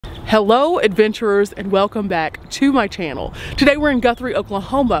Hello adventurers, and welcome back to my channel. Today we're in Guthrie,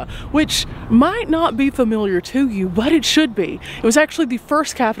 Oklahoma, which might not be familiar to you, but it should be. It was actually the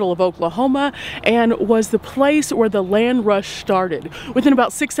first capital of Oklahoma and was the place where the land rush started. Within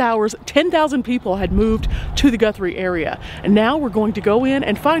about 6 hours, 10,000 people had moved to the Guthrie area. And now we're going to go in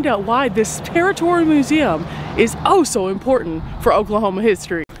and find out why this Territorial Museum is oh so important for Oklahoma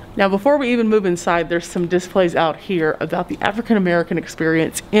history. Now, before we even move inside, there's some displays out here about the African American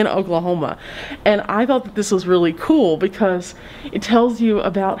experience in Oklahoma. And I thought that this was really cool because it tells you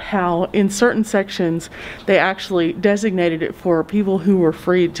about how in certain sections they actually designated it for people who were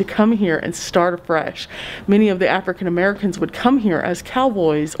freed to come here and start afresh. Many of the African Americans would come here as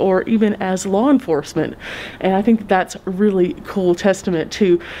cowboys or even as law enforcement. And I think that that's a really cool testament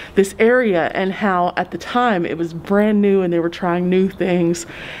to this area and how at the time it was brand new and they were trying new things.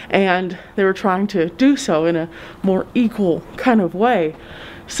 And they were trying to do so in a more equal kind of way.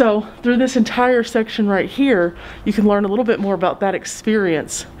 So through this entire section right here, you can learn a little bit more about that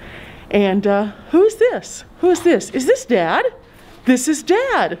experience. And who's this? Who is this? Is this Dad? This is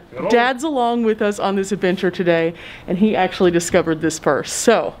Dad. Hello. Dad's along with us on this adventure today, and he actually discovered this purse.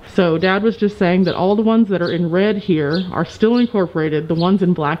 So Dad was just saying that all the ones that are in red here are still incorporated. The ones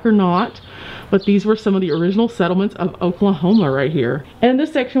in black are not, but these were some of the original settlements of Oklahoma right here. And in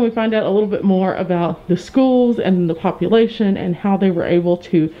this section, we find out a little bit more about the schools and the population and how they were able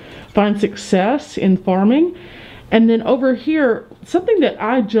to find success in farming. And then over here, something that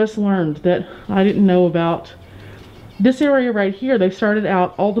I just learned that I didn't know about. This area right here, they started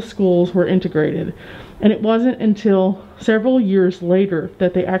out, all the schools were integrated. And it wasn't until several years later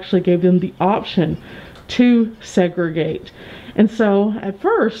that they actually gave them the option to segregate. And so at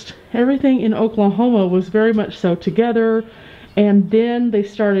first, everything in Oklahoma was very much so together. And then they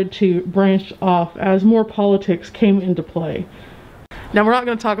started to branch off as more politics came into play. Now, we're not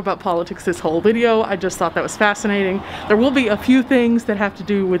going to talk about politics this whole video. I just thought that was fascinating. There will be a few things that have to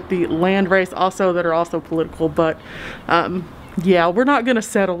do with the land race also that are also political, but yeah, we're not going to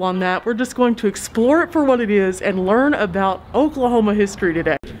settle on that. We're just going to explore it for what it is and learn about Oklahoma history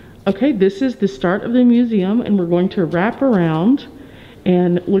today. Okay, this is the start of the museum, and we're going to wrap around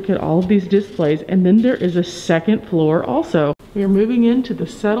and look at all of these displays, and then there is a second floor also. We are moving into the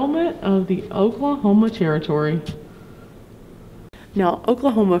settlement of the Oklahoma Territory. Now,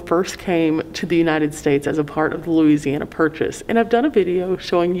 Oklahoma first came to the United States as a part of the Louisiana Purchase, and I've done a video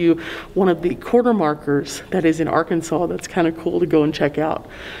showing you one of the quarter markers that is in Arkansas that's kind of cool to go and check out.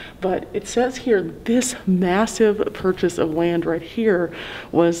 But it says here, this massive purchase of land right here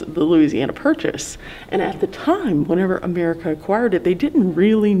was the Louisiana Purchase. And at the time, whenever America acquired it, they didn't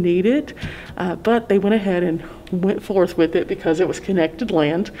really need it, but they went ahead and went forth with it because it was connected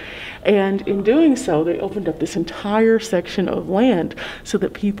land. And in doing so, they opened up this entire section of land so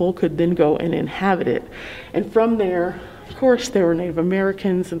that people could then go and inhabit it. And from there, of course, there were Native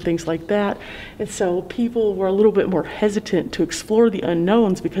Americans and things like that. And so people were a little bit more hesitant to explore the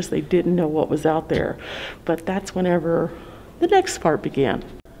unknowns because they didn't know what was out there. But that's whenever the next part began.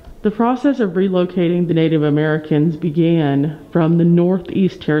 The process of relocating the Native Americans began from the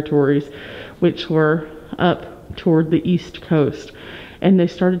Northeast territories, which were up toward the East Coast. And they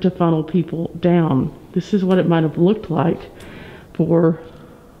started to funnel people down. This is what it might have looked like for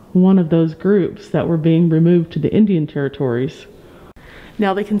one of those groups that were being removed to the Indian territories.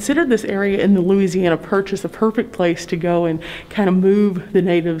 Now, they considered this area in the Louisiana Purchase a perfect place to go and kind of move the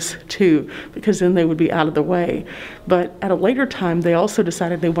natives to, because then they would be out of the way. But at a later time, they also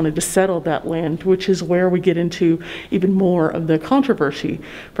decided they wanted to settle that land, which is where we get into even more of the controversy.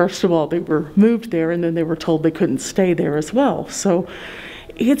 First of all, they were moved there, and then they were told they couldn't stay there as well. So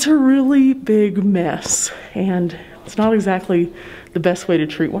it's a really big mess, and it's not exactly the best way to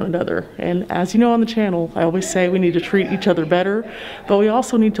treat one another. And as you know on the channel, I always say we need to treat each other better, but we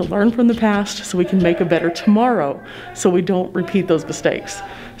also need to learn from the past so we can make a better tomorrow, so we don't repeat those mistakes.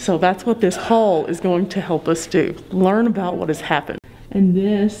 So that's what this haul is going to help us do, learn about what has happened. And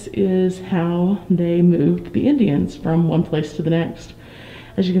this is how they moved the Indians from one place to the next.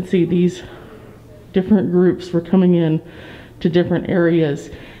 As you can see, these different groups were coming in to different areas,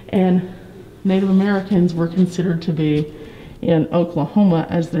 and Native Americans were considered to be in Oklahoma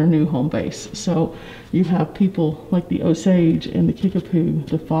as their new home base. So you have people like the Osage and the Kickapoo,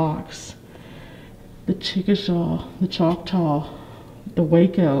 the Fox, the Chickasaw, the Choctaw, the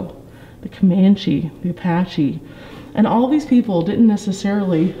Waco, the Comanche, the Apache. And all these people didn't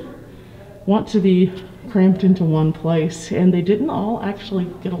necessarily want to be cramped into one place, and they didn't all actually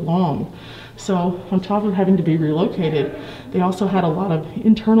get along. So on top of having to be relocated, they also had a lot of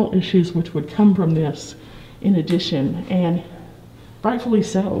internal issues which would come from this in addition. And rightfully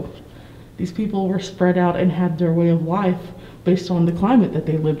so. These people were spread out and had their way of life based on the climate that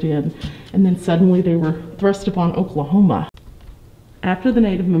they lived in. And then suddenly they were thrust upon Oklahoma. After the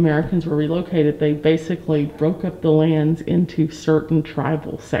Native Americans were relocated, they basically broke up the lands into certain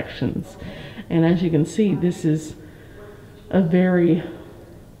tribal sections. And as you can see, this is a very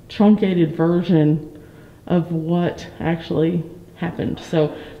truncated version of what actually happened.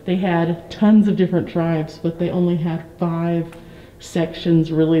 So they had tons of different tribes, but they only had 5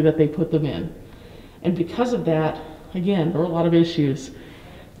 sections really that they put them in. And because of that, again, there were a lot of issues.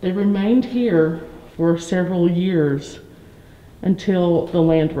 They remained here for several years until the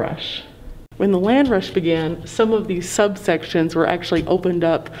land rush. When the land rush began, some of these subsections were actually opened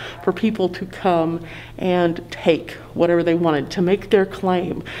up for people to come and take whatever they wanted, to make their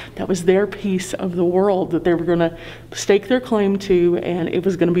claim. That was their piece of the world that they were going to stake their claim to, and it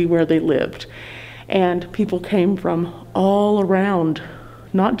was going to be where they lived. And people came from all around,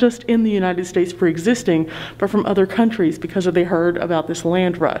 not just in the United States pre-existing, but from other countries because they heard about this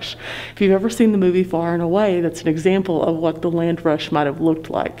land rush. If you've ever seen the movie Far and Away, that's an example of what the land rush might have looked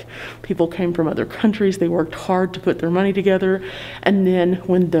like. People came from other countries, they worked hard to put their money together, and then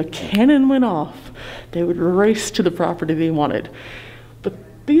when the cannon went off, they would race to the property they wanted. But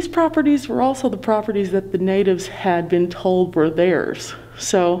these properties were also the properties that the natives had been told were theirs.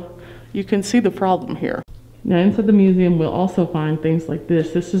 So you can see the problem here. Now inside the museum we'll also find things like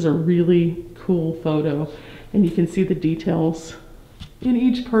this. This is a really cool photo, and you can see the details in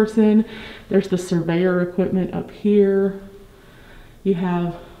each person. There's the surveyor equipment up here. You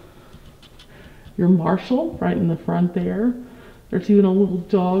have your marshal right in the front there. There's even a little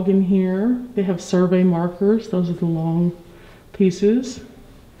dog in here. They have survey markers. Those are the long pieces.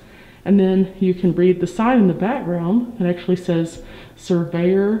 And then you can read the sign in the background. It actually says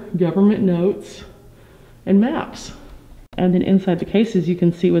Surveyor Government Notes and Maps. And then inside the cases you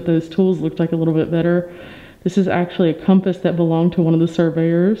can see what those tools looked like a little bit better. This is actually a compass that belonged to one of the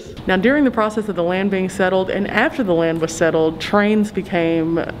surveyors. Now during the process of the land being settled and after the land was settled, trains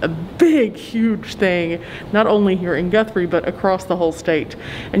became a big, huge thing, not only here in Guthrie, but across the whole state.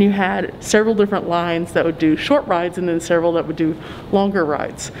 And you had several different lines that would do short rides and then several that would do longer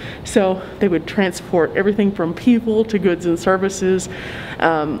rides. So they would transport everything from people to goods and services,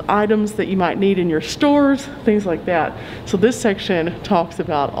 items that you might need in your stores, things like that. So this section talks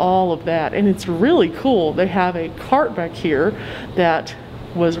about all of that, and it's really cool. They have a cart back here that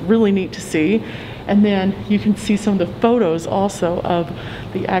was really neat to see, and then you can see some of the photos also of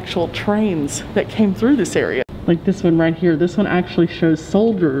the actual trains that came through this area. Like this one right here. This one actually shows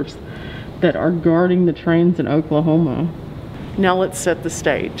soldiers that are guarding the trains in Oklahoma. Now let's set the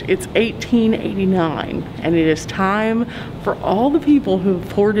stage. It's 1889, and it is time for all the people who have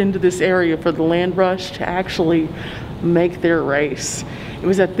poured into this area for the land rush to actually make their race. It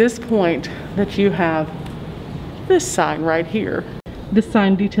was at this point that you have this sign right here. This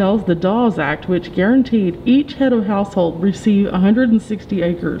sign details the Dawes Act, which guaranteed each head of household receive 160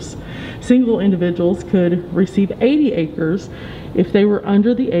 acres. Single individuals could receive 80 acres if they were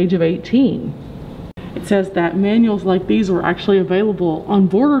under the age of 18. It says that manuals like these were actually available on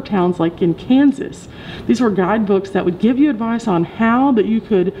border towns like in Kansas. These were guidebooks that would give you advice on how that you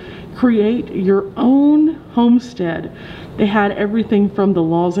could create your own homestead. They had everything from the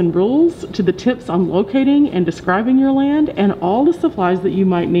laws and rules to the tips on locating and describing your land and all the supplies that you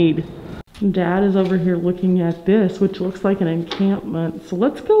might need. Dad is over here looking at this, which looks like an encampment. So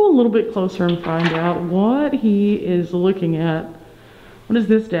let's go a little bit closer and find out what he is looking at. What is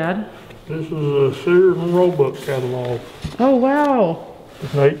this, Dad? This is a Sears and Roebuck catalog. Oh wow!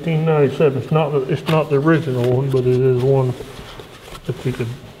 It's 1897. It's not the original one, but it is one that you could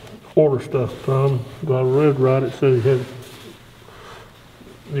order stuff from. If I read right, it said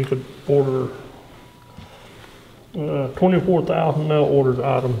you could order 24,000 mail orders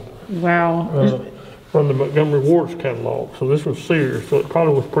items. Wow! From the Montgomery Ward's catalog. So this was Sears, so it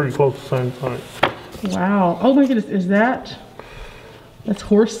probably was pretty close to the same thing. Wow! Oh my goodness, is that? That's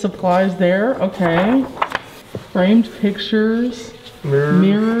horse supplies there. Okay. Framed pictures.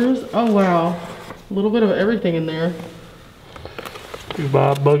 Mirrors. Oh wow. A little bit of everything in there. You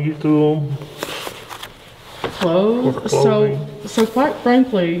buy a buggy through them. Clothes. So quite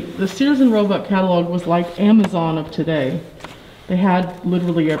frankly, the Sears and Roebuck catalog was like Amazon of today. They had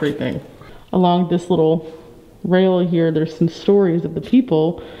literally everything. Along this little rail here, there's some stories of the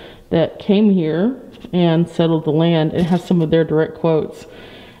people that came here and settled the land, and has some of their direct quotes.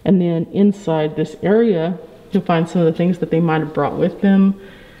 And then inside this area you'll find some of the things that they might have brought with them.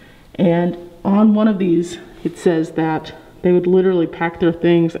 And on one of these it says that they would literally pack their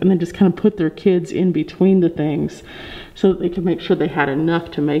things and then just kind of put their kids in between the things so that they could make sure they had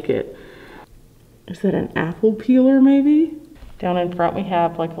enough to make it. Is that an apple peeler maybe? Down in front we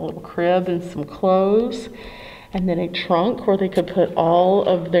have like a little crib and some clothes, and then a trunk where they could put all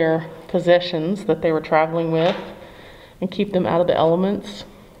of their possessions that they were traveling with and keep them out of the elements.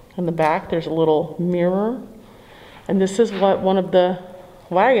 In the back there's a little mirror, and this is what one of the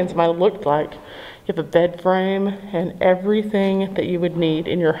wagons might have looked like. You have a bed frame and everything that you would need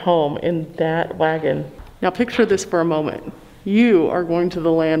in your home in that wagon. Now picture this for a moment. You are going to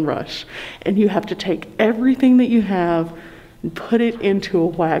the land rush and you have to take everything that you have and put it into a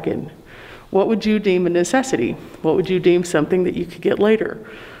wagon. What would you deem a necessity? What would you deem something that you could get later?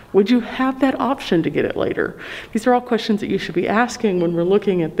 Would you have that option to get it later? These are all questions that you should be asking when we're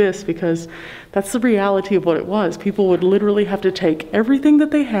looking at this, because that's the reality of what it was. People would literally have to take everything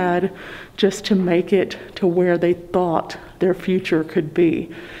that they had just to make it to where they thought their future could be.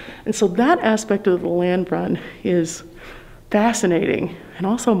 And so that aspect of the land run is fascinating and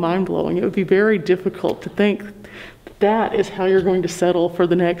also mind-blowing. It would be very difficult to think that is how you're going to settle for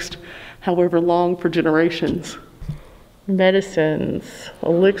the next however long, for generations. Medicines,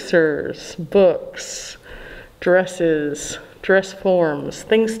 elixirs, books, dresses, dress forms,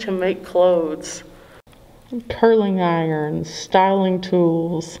 things to make clothes, curling irons, styling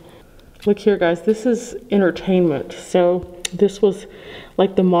tools. Look here, guys, this is entertainment. So this was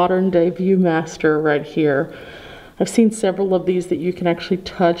like the modern day Viewmaster right here. I've seen several of these that you can actually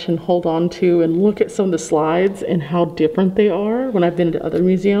touch and hold on to and look at some of the slides and how different they are when I've been to other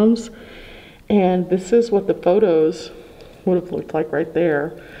museums. And this is what the photos would have looked like right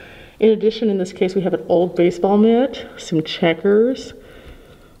there. In addition, in this case, we have an old baseball mitt, some checkers,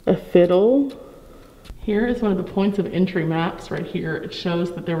 a fiddle. Here is one of the points of entry maps right here. It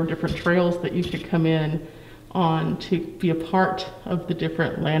shows that there were different trails that you could come in on to be a part of the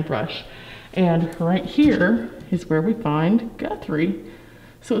different land rush. And right here is where we find Guthrie.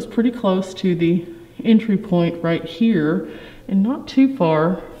 So it's pretty close to the entry point right here and not too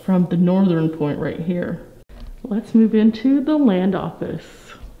far from the northern point right here. Let's move into the land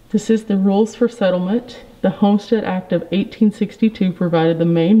office. This is the rules for settlement. The Homestead Act of 1862 provided the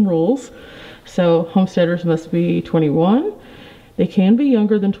main rules. So homesteaders must be 21. They can be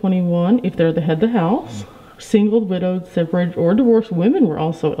younger than 21 if they're the head of the house. Single, widowed, separated, or divorced women were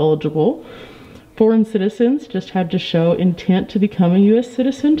also eligible. Foreign citizens just had to show intent to become a U.S.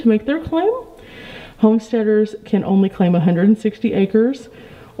 citizen to make their claim. Homesteaders can only claim 160 acres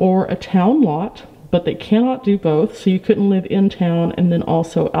or a town lot, but they cannot do both, so you couldn't live in town and then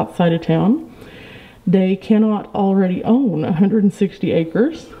also outside of town. They cannot already own 160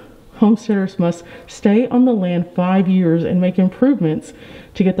 acres. Homesteaders must stay on the land 5 years and make improvements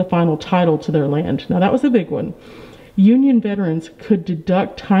to get the final title to their land. Now that was a big one. Union veterans could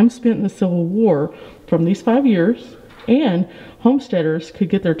deduct time spent in the Civil War from these 5 years, and homesteaders could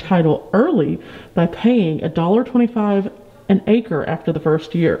get their title early by paying $1.25 an acre after the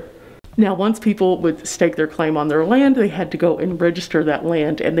first year. Now, once people would stake their claim on their land, they had to go and register that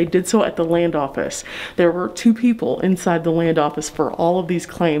land, and they did so at the land office. There were 2 people inside the land office for all of these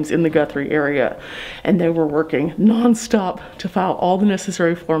claims in the Guthrie area, and they were working nonstop to file all the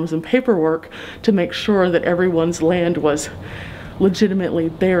necessary forms and paperwork to make sure that everyone's land was legitimately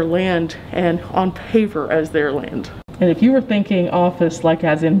their land and on paper as their land. And if you were thinking office like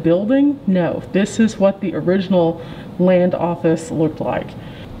as in building, no, this is what the original land office looked like.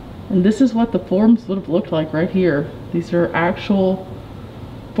 And this is what the forms would have looked like right here. These are actual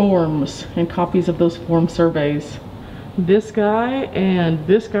forms and copies of those form surveys. This guy and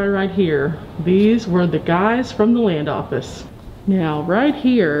this guy right here, these were the guys from the land office. Now right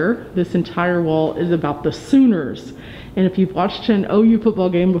here, this entire wall is about the Sooners. And if you've watched an OU football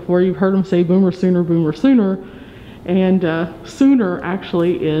game before, you've heard them say Boomer Sooner, Boomer Sooner. And Sooner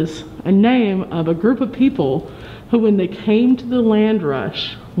actually is a name of a group of people who, when they came to the land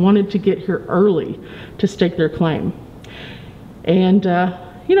rush, wanted to get here early to stake their claim. And,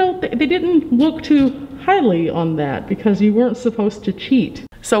 you know, they didn't look too highly on that because you weren't supposed to cheat.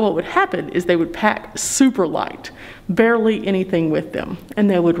 So what would happen is they would pack super light, barely anything with them, and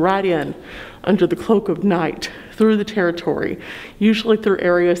they would ride in under the cloak of night through the territory, usually through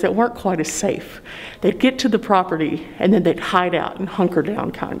areas that weren't quite as safe. They'd get to the property and then they'd hide out and hunker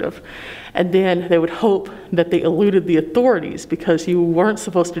down kind of. And then they would hope that they eluded the authorities because you weren't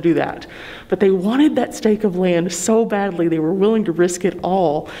supposed to do that. But they wanted that stake of land so badly they were willing to risk it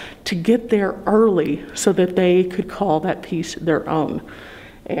all to get there early so that they could call that piece their own.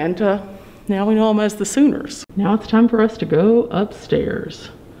 And now we know them as the Sooners. Now it's time for us to go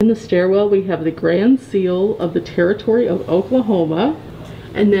upstairs. In the stairwell, we have the Grand Seal of the Territory of Oklahoma,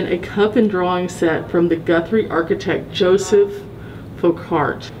 and then a cup and drawing set from the Guthrie architect Joseph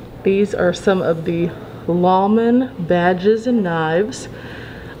Folkart. These are some of the lawman badges and knives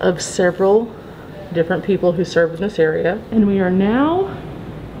of several different people who served in this area. And we are now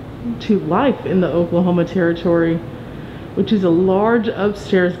to life in the Oklahoma Territory, which is a large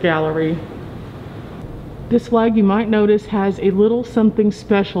upstairs gallery. This flag, you might notice, has a little something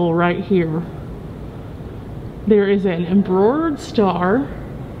special right here. There is an embroidered star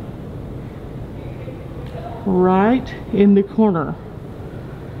right in the corner.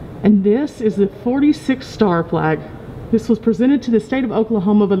 And this is the 46th star flag. This was presented to the state of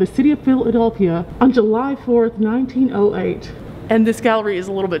Oklahoma by the city of Philadelphia on July 4th, 1908. And this gallery is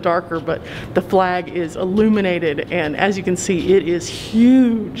a little bit darker, but the flag is illuminated, and as you can see, it is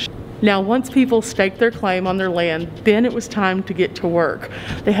huge. Now, once people staked their claim on their land, then it was time to get to work.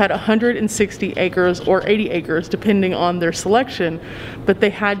 They had 160 acres or 80 acres, depending on their selection, but they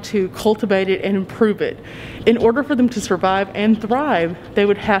had to cultivate it and improve it. In order for them to survive and thrive, they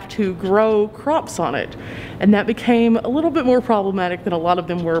would have to grow crops on it. And that became a little bit more problematic than a lot of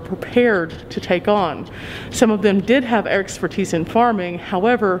them were prepared to take on. Some of them did have expertise in farming.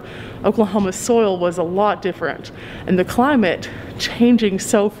 However, Oklahoma's soil was a lot different, and the climate changing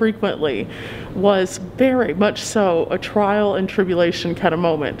so frequently was very much so a trial and tribulation kind of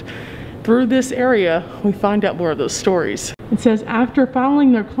moment. Through this area, we find out more of those stories. It says after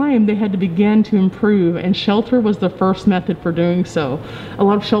filing their claim, they had to begin to improve, and shelter was the first method for doing so. A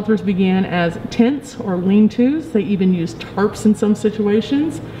lot of shelters began as tents or lean-tos. They even used tarps in some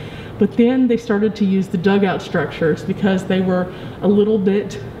situations. But then they started to use the dugout structures because they were a little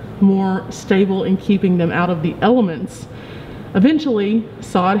bit more stable in keeping them out of the elements. Eventually,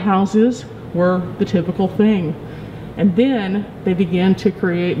 sod houses were the typical thing. And then they began to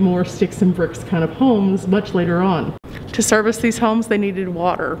create more sticks and bricks kind of homes much later on. To service these homes, they needed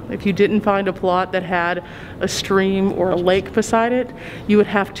water. If you didn't find a plot that had a stream or a lake beside it, you would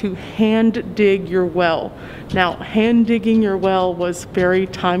have to hand dig your well. Now, hand digging your well was very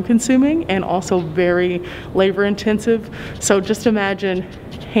time consuming and also very labor intensive. So just imagine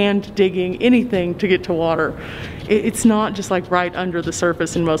hand digging anything to get to water. It's not just like right under the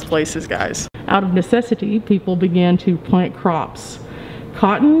surface in most places, guys. Out of necessity, people began to plant crops.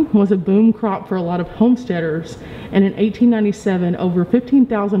 Cotton was a boom crop for a lot of homesteaders, and in 1897, over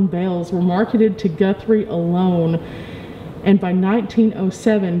 15,000 bales were marketed to Guthrie alone. And by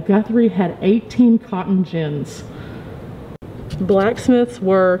 1907, Guthrie had 18 cotton gins. Blacksmiths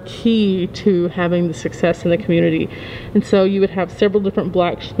were key to having the success in the community, and so you would have several different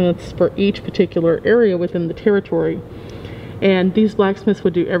blacksmiths for each particular area within the territory. And these blacksmiths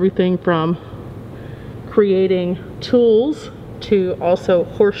would do everything from creating tools to also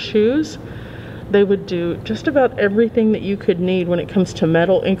horseshoes. They would do just about everything that you could need when it comes to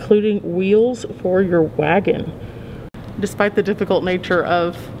metal, including wheels for your wagon. Despite the difficult nature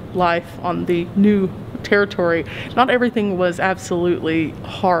of life on the new territory, not everything was absolutely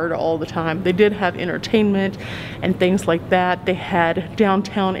hard all the time. They did have entertainment and things like that. They had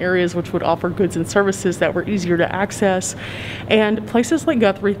downtown areas which would offer goods and services that were easier to access, and places like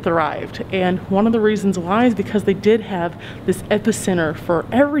Guthrie thrived. And one of the reasons why is because they did have this epicenter for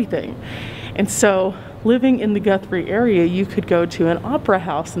everything. And so living in the Guthrie area, you could go to an opera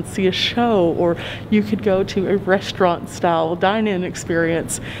house and see a show, or you could go to a restaurant style dine-in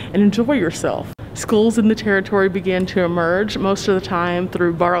experience and enjoy yourself. Schools in the territory began to emerge, most of the time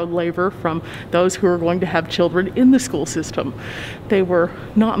through borrowed labor from those who were going to have children in the school system. They were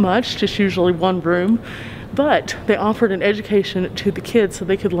not much, just usually one room, but they offered an education to the kids so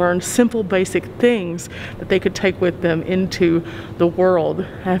they could learn simple basic things that they could take with them into the world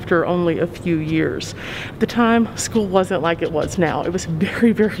after only a few years. At the time, school wasn't like it was now. It was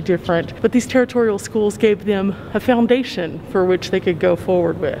very, very different, but these territorial schools gave them a foundation for which they could go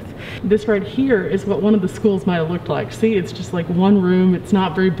forward with. This right here is what one of the schools might have looked like. See, it's just like one room. It's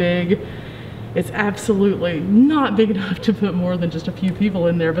not very big. It's absolutely not big enough to put more than just a few people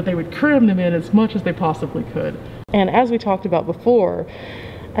in there, but they would cram them in as much as they possibly could. And as we talked about before,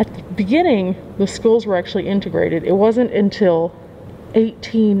 at the beginning, the schools were actually integrated. It wasn't until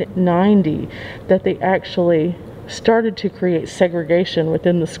 1890 that they actually started to create segregation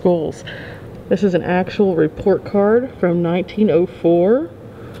within the schools. This is an actual report card from 1904,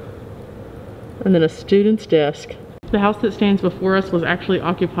 and then a student's desk. The house that stands before us was actually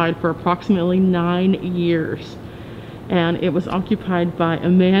occupied for approximately 9 years, and it was occupied by a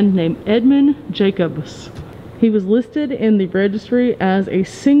man named Edmund Jacobs. He was listed in the registry as a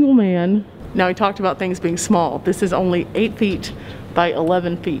single man. Now, he talked about things being small. This is only 8 feet by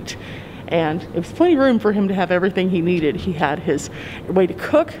 11 feet. And it was plenty of room for him to have everything he needed. He had his way to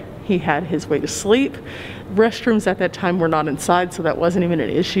cook, he had his way to sleep. Restrooms at that time were not inside, so that wasn't even an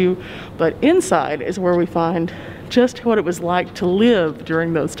issue. But inside is where we find just what it was like to live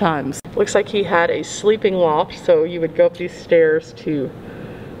during those times. Looks like he had a sleeping loft, so you would go up these stairs to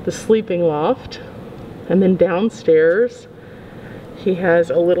the sleeping loft. And then downstairs, he has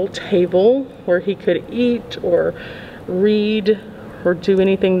a little table where he could eat or read or do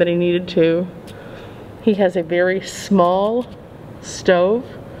anything that he needed to. He has a very small stove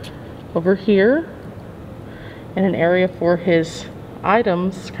over here and an area for his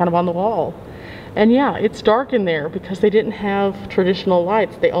items kind of on the wall. And yeah, it's dark in there because they didn't have traditional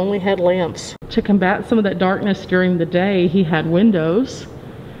lights. They only had lamps. To combat some of that darkness during the day, he had windows,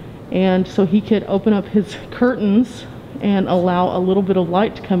 and so he could open up his curtains and allow a little bit of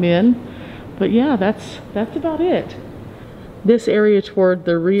light to come in. But yeah, that's about it. This area toward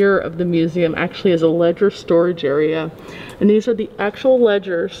the rear of the museum actually is a ledger storage area. And these are the actual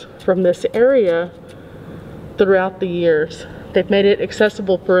ledgers from this area throughout the years. They've made it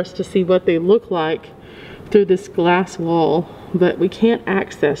accessible for us to see what they look like through this glass wall, but we can't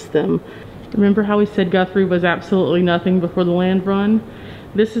access them. Remember how we said Guthrie was absolutely nothing before the land run?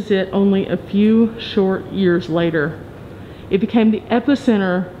 This is it only a few short years later. It became the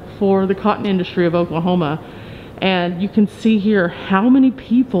epicenter for the cotton industry of Oklahoma. And you can see here how many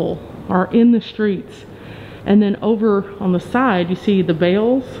people are in the streets. And then over on the side, you see the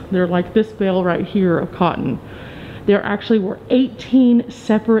bales. They're like this bale right here of cotton. There actually were 18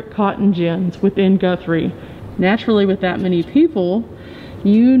 separate cotton gins within Guthrie. Naturally, with that many people,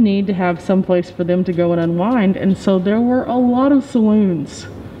 you need to have some place for them to go and unwind. And so there were a lot of saloons.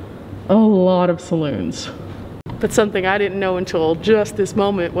 A lot of saloons. But something I didn't know until just this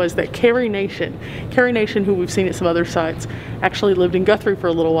moment was that Carrie Nation, who we've seen at some other sites, actually lived in Guthrie for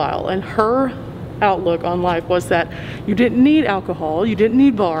a little while. And her outlook on life was that you didn't need alcohol, you didn't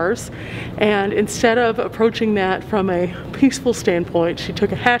need bars, and instead of approaching that from a peaceful standpoint, she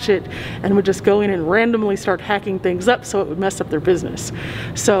took a hatchet and would just go in and randomly start hacking things up so it would mess up their business.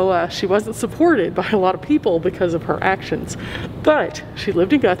 So she wasn't supported by a lot of people because of her actions. But she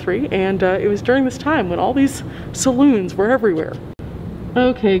lived in Guthrie, and it was during this time when all these saloons were everywhere.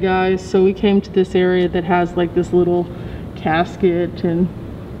 Okay guys, so we came to this area that has like this little casket and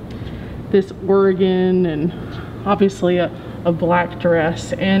this organ and obviously a black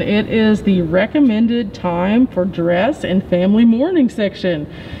dress, and it is the recommended time for dress and family mourning section.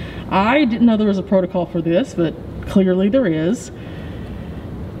 I didn't know there was a protocol for this, but clearly there is.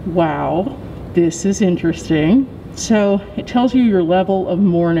 Wow, this is interesting. So it tells you your level of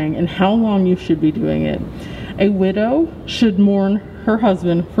mourning and how long you should be doing it. A widow should mourn her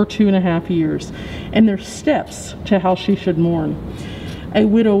husband for 2.5 years, and there's steps to how she should mourn. A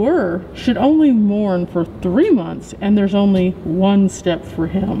widower should only mourn for 3 months, and there's only 1 step for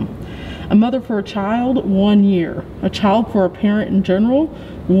him. A mother for a child, 1 year. A child for a parent in general,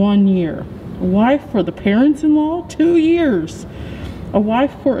 1 year. A wife for the parents-in-law, 2 years. A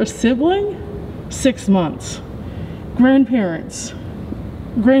wife for a sibling, 6 months. Grandparents.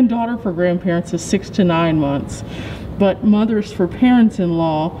 Granddaughter for grandparents is 6 to 9 months. But mothers for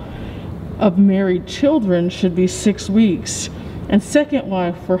parents-in-law of married children should be 6 weeks. And second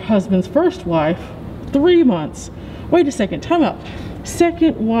wife for husband's first wife, 3 months. Wait a second, time out.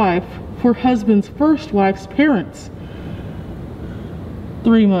 Second wife for husband's first wife's parents,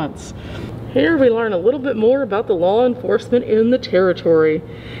 3 months. Here we learn a little bit more about the law enforcement in the territory.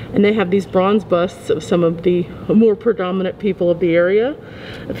 And they have these bronze busts of some of the more predominant people of the area,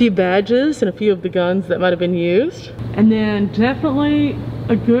 a few badges and a few of the guns that might have been used. And then definitely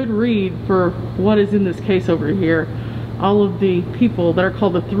a good read for what is in this case over here. All of the people that are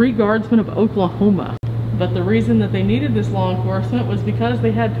called the 3 Guardsmen of Oklahoma. But the reason that they needed this law enforcement was because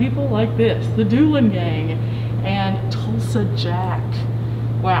they had people like this, the Doolin Gang and Tulsa Jack.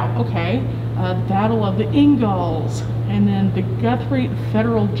 Wow, okay. The Battle of the Ingalls, and then the Guthrie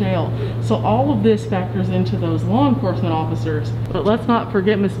Federal Jail. So all of this factors into those law enforcement officers. But let's not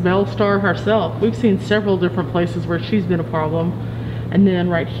forget Miss Bellstar herself. We've seen several different places where she's been a problem. And then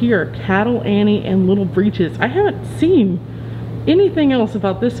right here, Cattle Annie and Little Breeches. I haven't seen anything else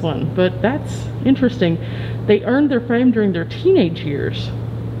about this one, but that's interesting. They earned their fame during their teenage years.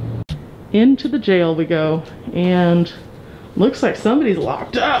 Into the jail we go, and looks like somebody's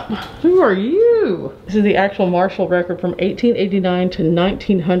locked up. Who are you? This is the actual marshal record from 1889 to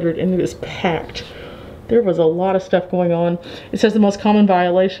 1900, and it is packed. There was a lot of stuff going on. It says the most common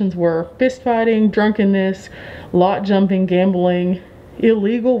violations were fist fighting, drunkenness, lot jumping, gambling,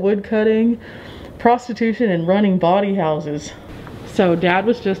 illegal wood cutting, prostitution, and running bawdy houses. So Dad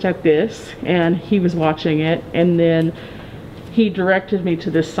was just at this and he was watching it, and then he directed me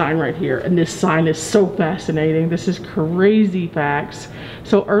to this sign right here, and this sign is so fascinating. This is crazy facts.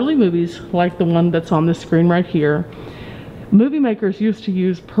 So early movies, like the one that's on the screen right here, movie makers used to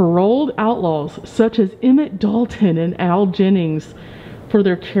use paroled outlaws such as Emmett Dalton and Al Jennings for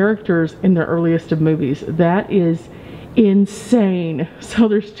their characters in their earliest of movies. That is insane. So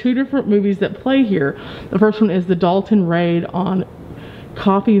there's two different movies that play here. The first one is the Dalton Raid on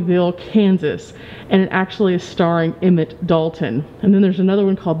Coffeyville, Kansas, and it actually is starring Emmett Dalton. And then there's another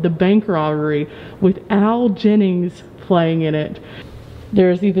one called The Bank Robbery with Al Jennings playing in it.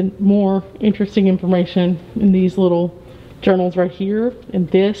 There's even more interesting information in these little journals right here, and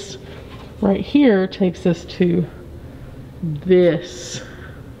this right here takes us to this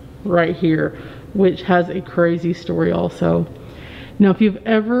right here, which has a crazy story also. Now, if you've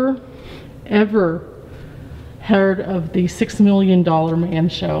ever heard of the $6 Million Man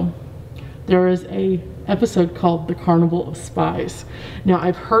show, there is a episode called The Carnival of Spies. Now,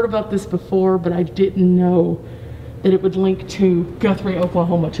 I've heard about this before, but I didn't know that it would link to Guthrie,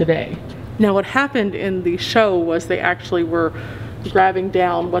 Oklahoma today. Now, what happened in the show was they actually were grabbing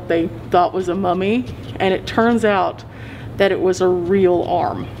down what they thought was a mummy, and it turns out that it was a real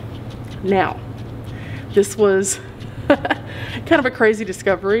arm. Now, this was kind of a crazy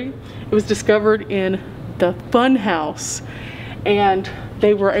discovery. It was discovered in the fun house, and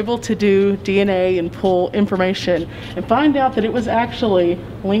they were able to do DNA and pull information and find out that it was actually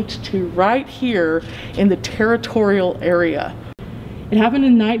linked to right here in the territorial area. It happened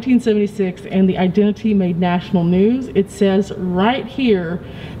in 1976, and the identity made national news. It says right here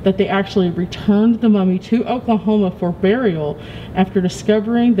that they actually returned the mummy to Oklahoma for burial after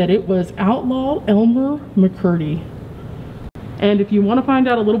discovering that it was outlaw Elmer McCurdy. And if you want to find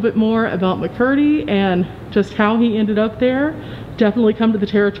out a little bit more about McCurdy and just how he ended up there, definitely come to the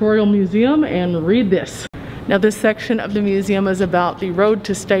Territorial Museum and read this. Now, this section of the museum is about the road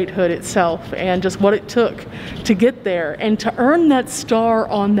to statehood itself and just what it took to get there and to earn that star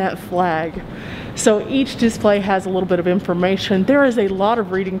on that flag. So each display has a little bit of information. There is a lot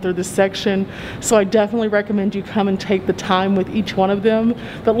of reading through this section, so I definitely recommend you come and take the time with each one of them.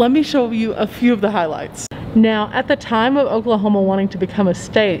 But let me show you a few of the highlights. Now, at the time of Oklahoma wanting to become a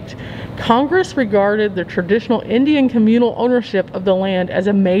state, Congress regarded the traditional Indian communal ownership of the land as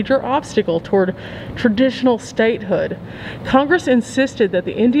a major obstacle toward traditional statehood. Congress insisted that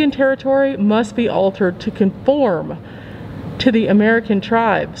the Indian Territory must be altered to conform to the American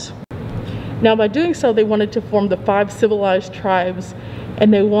tribes. Now, by doing so, they wanted to form the 5 civilized tribes,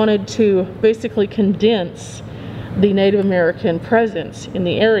 and they wanted to basically condense the Native American presence in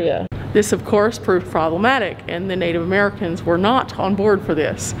the area. This, of course, proved problematic, and the Native Americans were not on board for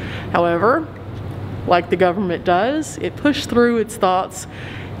this. However, like the government does, it pushed through its thoughts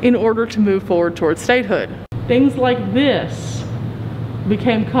in order to move forward towards statehood. Things like this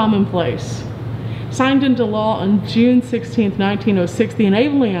became commonplace. Signed into law on June 16, 1906, the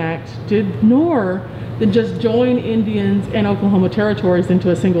Enabling Act did more than just join Indians and Oklahoma territories into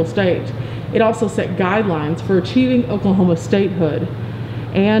a single state. It also set guidelines for achieving Oklahoma statehood.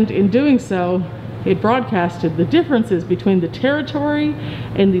 And in doing so, it broadcasted the differences between the territory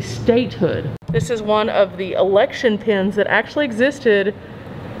and the statehood. This is one of the election pins that actually existed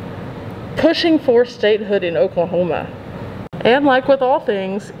pushing for statehood in Oklahoma. And like with all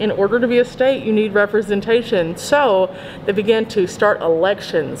things, in order to be a state, you need representation. So they began to start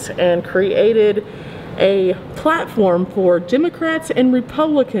elections and created a platform for Democrats and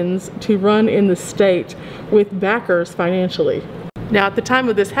Republicans to run in the state with backers financially. Now, at the time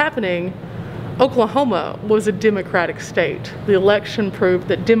of this happening, Oklahoma was a Democratic state. The election proved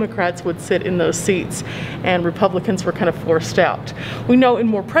that Democrats would sit in those seats and Republicans were kind of forced out. We know in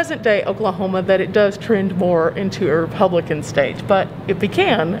more present day Oklahoma that it does trend more into a Republican state, but it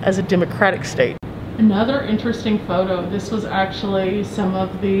began as a Democratic state. Another interesting photo, this was actually some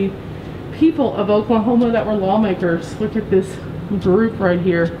of the people of Oklahoma that were lawmakers. Look at this group right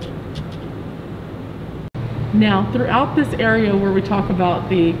here. Now, throughout this area where we talk about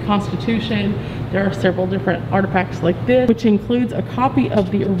the Constitution, there are several different artifacts like this, which includes a copy of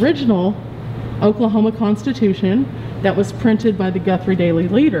the original Oklahoma Constitution that was printed by the Guthrie Daily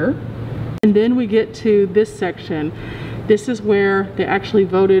Leader. And then we get to this section. This is where they actually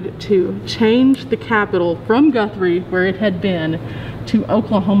voted to change the capital from Guthrie, where it had been, to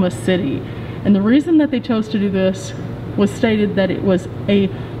Oklahoma City. And the reason that they chose to do this was stated that it was a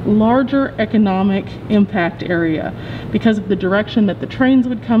larger economic impact area because of the direction that the trains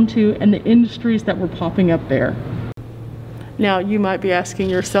would come to and the industries that were popping up there. Now, you might be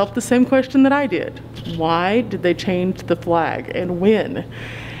asking yourself the same question that I did. Why did they change the flag and when?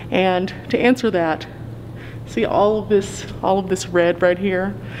 And to answer that, see all of this red right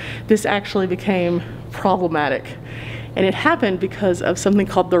here? This actually became problematic. And it happened because of something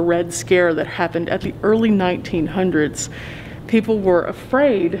called the Red Scare that happened at the early 1900s. People were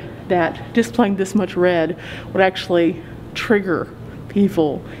afraid that displaying this much red would actually trigger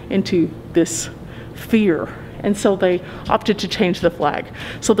people into this fear. And so they opted to change the flag.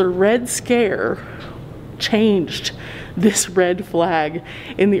 So the Red Scare changed this red flag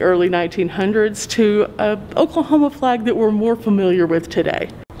in the early 1900s to an Oklahoma flag that we're more familiar with today.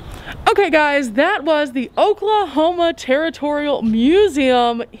 Okay guys, that was the Oklahoma Territorial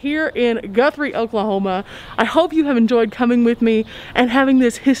Museum here in Guthrie, Oklahoma. I hope you have enjoyed coming with me and having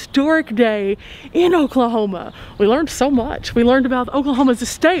this historic day in Oklahoma. We learned so much. We learned about Oklahoma as a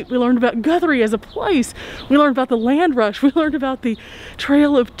state. We learned about Guthrie as a place. We learned about the land rush. We learned about the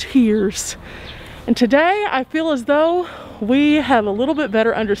Trail of Tears. And today I feel as though we have a little bit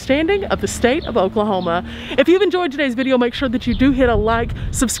better understanding of the state of Oklahoma. If you've enjoyed today's video, make sure that you do hit a like,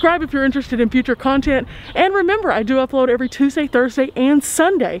 subscribe if you're interested in future content, and remember, I do upload every Tuesday, Thursday, and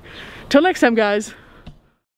Sunday. Till next time, guys.